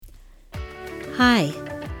Hi,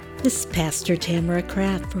 this is Pastor Tamara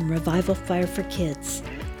Kraft from Revival Fire for Kids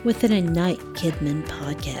with an Ignite Kidmin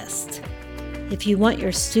podcast. If you want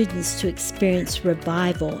your students to experience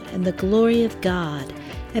revival and the glory of God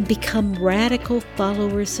and become radical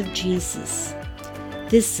followers of Jesus,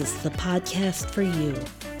 this is the podcast for you.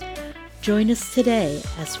 Join us today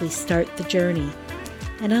as we start the journey,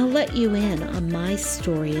 and I'll let you in on my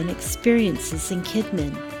story and experiences in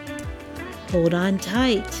Kidmin. Hold on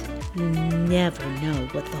tight. You never know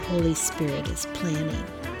what the Holy Spirit is planning.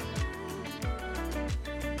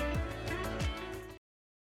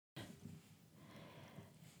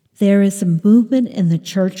 There is a movement in the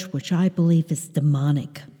church which I believe is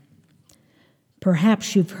demonic.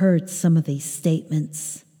 Perhaps you've heard some of these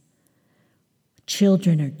statements.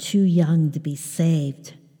 Children are too young to be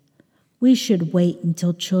saved. We should wait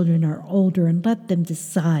until children are older and let them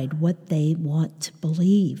decide what they want to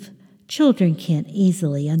believe. Children can't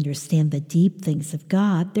easily understand the deep things of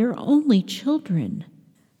God. They're only children.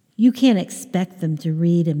 You can't expect them to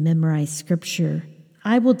read and memorize Scripture.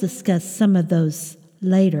 I will discuss some of those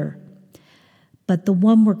later, but the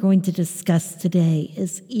one we're going to discuss today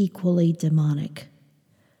is equally demonic.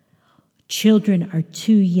 Children are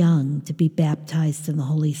too young to be baptized in the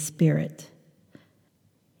Holy Spirit.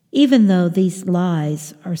 Even though these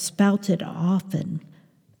lies are spouted often,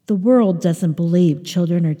 the world doesn't believe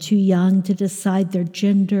children are too young to decide their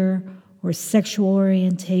gender or sexual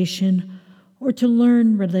orientation or to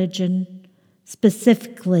learn religion,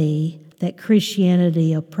 specifically that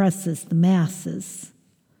Christianity oppresses the masses.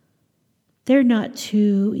 They're not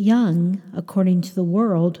too young, according to the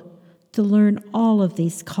world, to learn all of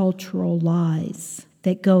these cultural lies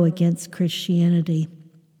that go against Christianity.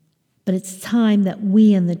 But it's time that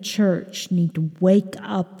we in the church need to wake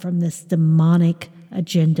up from this demonic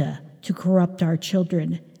agenda to corrupt our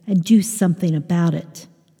children and do something about it.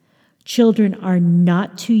 Children are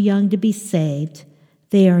not too young to be saved.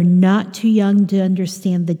 They are not too young to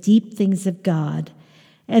understand the deep things of God,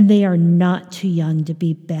 and they are not too young to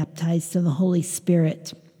be baptized in the Holy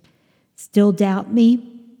Spirit. Still doubt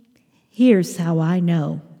me? Here's how I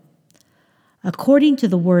know. According to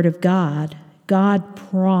the Word of God, God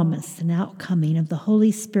promised an outcoming of the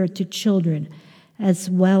Holy Spirit to children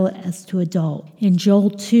as well as to adults. In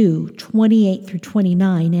Joel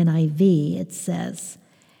 2:28-29 NIV, it says,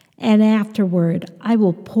 "And afterward I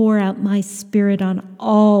will pour out my Spirit on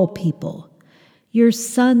all people. Your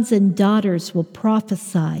sons and daughters will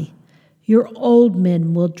prophesy. Your old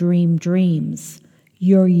men will dream dreams.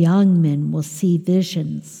 Your young men will see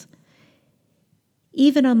visions.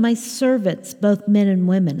 Even on my servants, both men and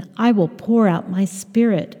women, I will pour out my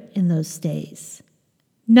Spirit in those days."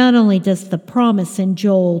 Not only does the promise in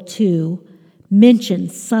Joel 2 mention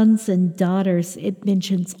sons and daughters, it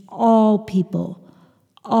mentions all people,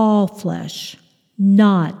 all flesh,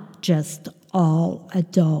 not just all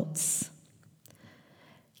adults.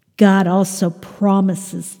 God also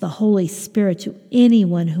promises the Holy Spirit to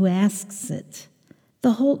anyone who asks it.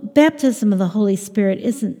 The whole baptism of the Holy Spirit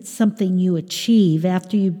isn't something you achieve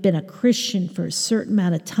after you've been a Christian for a certain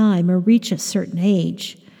amount of time or reach a certain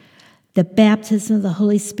age. The baptism of the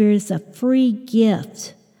Holy Spirit is a free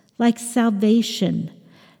gift, like salvation.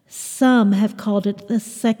 Some have called it the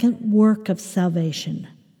second work of salvation.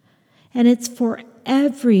 And it's for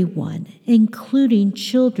everyone, including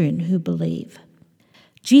children who believe.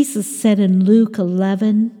 Jesus said in Luke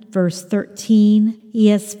 11, verse 13,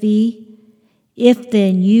 ESV, "If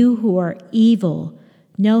then you who are evil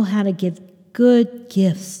know how to give good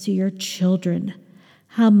gifts to your children,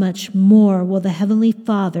 how much more will the Heavenly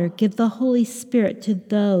Father give the Holy Spirit to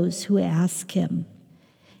those who ask Him?"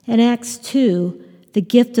 In Acts 2, the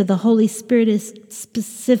gift of the Holy Spirit is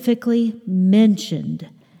specifically mentioned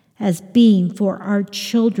as being for our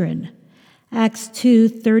children. Acts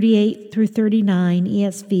 2:38-39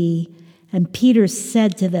 ESV, "And Peter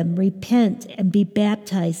said to them, 'Repent and be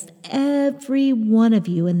baptized, every one of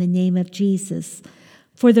you, in the name of Jesus,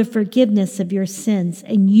 for the forgiveness of your sins,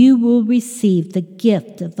 and you will receive the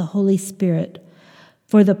gift of the Holy Spirit.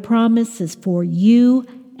 For the promise is for you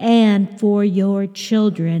and for your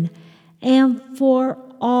children and for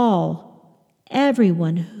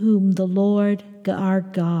everyone whom the Lord our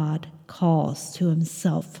God calls to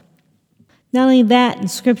Himself." Not only that, in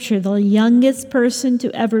Scripture, the youngest person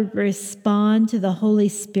to ever respond to the Holy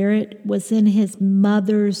Spirit was in his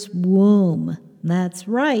mother's womb. That's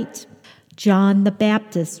right. John the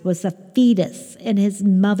Baptist was a fetus in his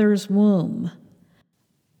mother's womb.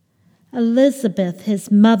 Elizabeth, his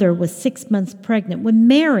mother, was 6 months pregnant when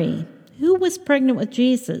Mary, who was pregnant with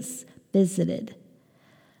Jesus, visited.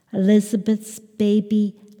 Elizabeth's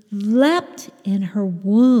baby leapt in her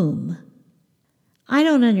womb. I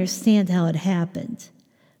don't understand how it happened,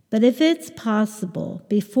 but if it's possible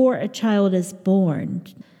before a child is born,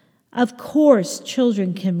 of course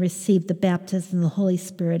children can receive the baptism of the Holy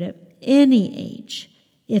Spirit at any age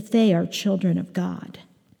if they are children of God.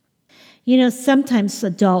 Sometimes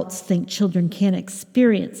adults think children can't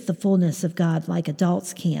experience the fullness of God like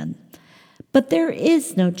adults can. But there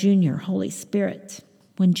is no junior Holy Spirit.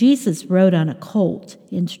 When Jesus rode on a colt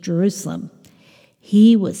into Jerusalem,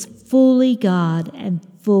 he was fully God and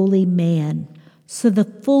fully man. So the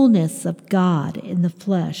fullness of God in the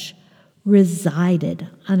flesh resided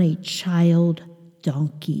on a child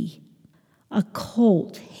donkey. A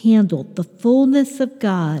colt handled the fullness of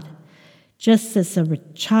God, just as a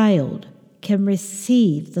child can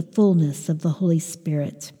receive the fullness of the Holy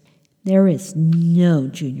Spirit. There is no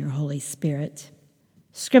junior Holy Spirit.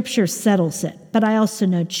 Scripture settles it, but I also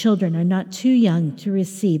know children are not too young to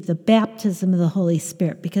receive the baptism of the Holy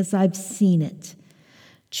Spirit because I've seen it.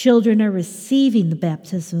 Children are receiving the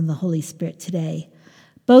baptism of the Holy Spirit today.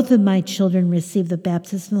 Both of my children received the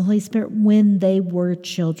baptism of the Holy Spirit when they were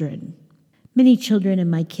children. Many children in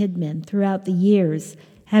my KidMin throughout the years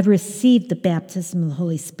have received the baptism of the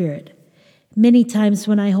Holy Spirit. Many times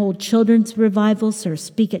when I hold children's revivals or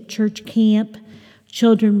speak at church camp,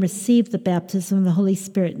 children receive the baptism of the Holy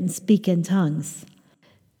Spirit and speak in tongues.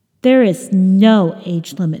 There is no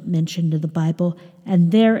age limit mentioned in the Bible,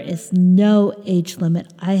 and there is no age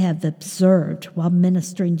limit I have observed while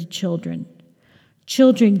ministering to children.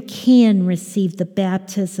 Children can receive the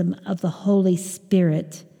baptism of the Holy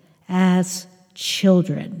Spirit as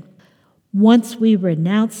children. Once we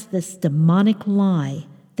renounce this demonic lie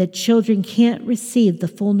that children can't receive the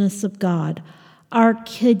fullness of God, our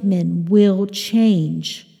KidMin will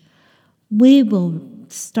change. We will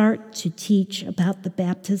start to teach about the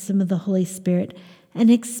baptism of the Holy Spirit and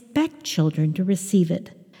expect children to receive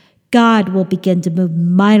it. God will begin to move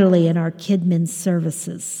mightily in our KidMin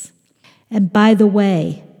services. And by the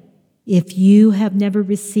way, if you have never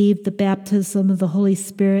received the baptism of the Holy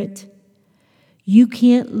Spirit, you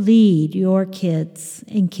can't lead your kids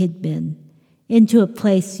and KidMin into a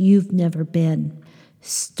place you've never been.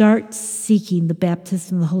 Start seeking the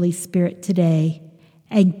baptism of the Holy Spirit today,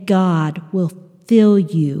 and God will fill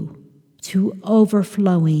you to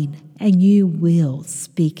overflowing, and you will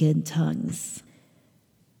speak in tongues.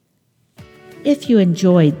 If you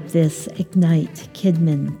enjoyed this Ignite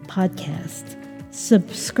KidMin podcast,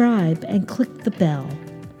 subscribe and click the bell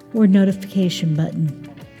or notification button.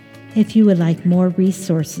 If you would like more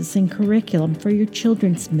resources and curriculum for your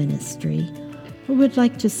children's ministry, or would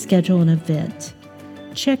like to schedule an event,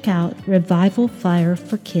 check out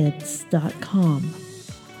revivalfireforkids.com.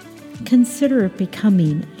 Consider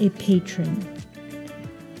becoming a patron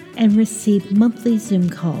and receive monthly Zoom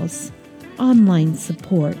calls, online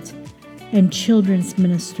support, and children's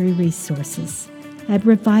ministry resources at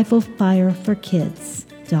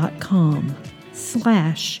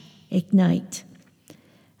revivalfireforkids.com/ignite.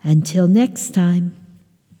 Until next time.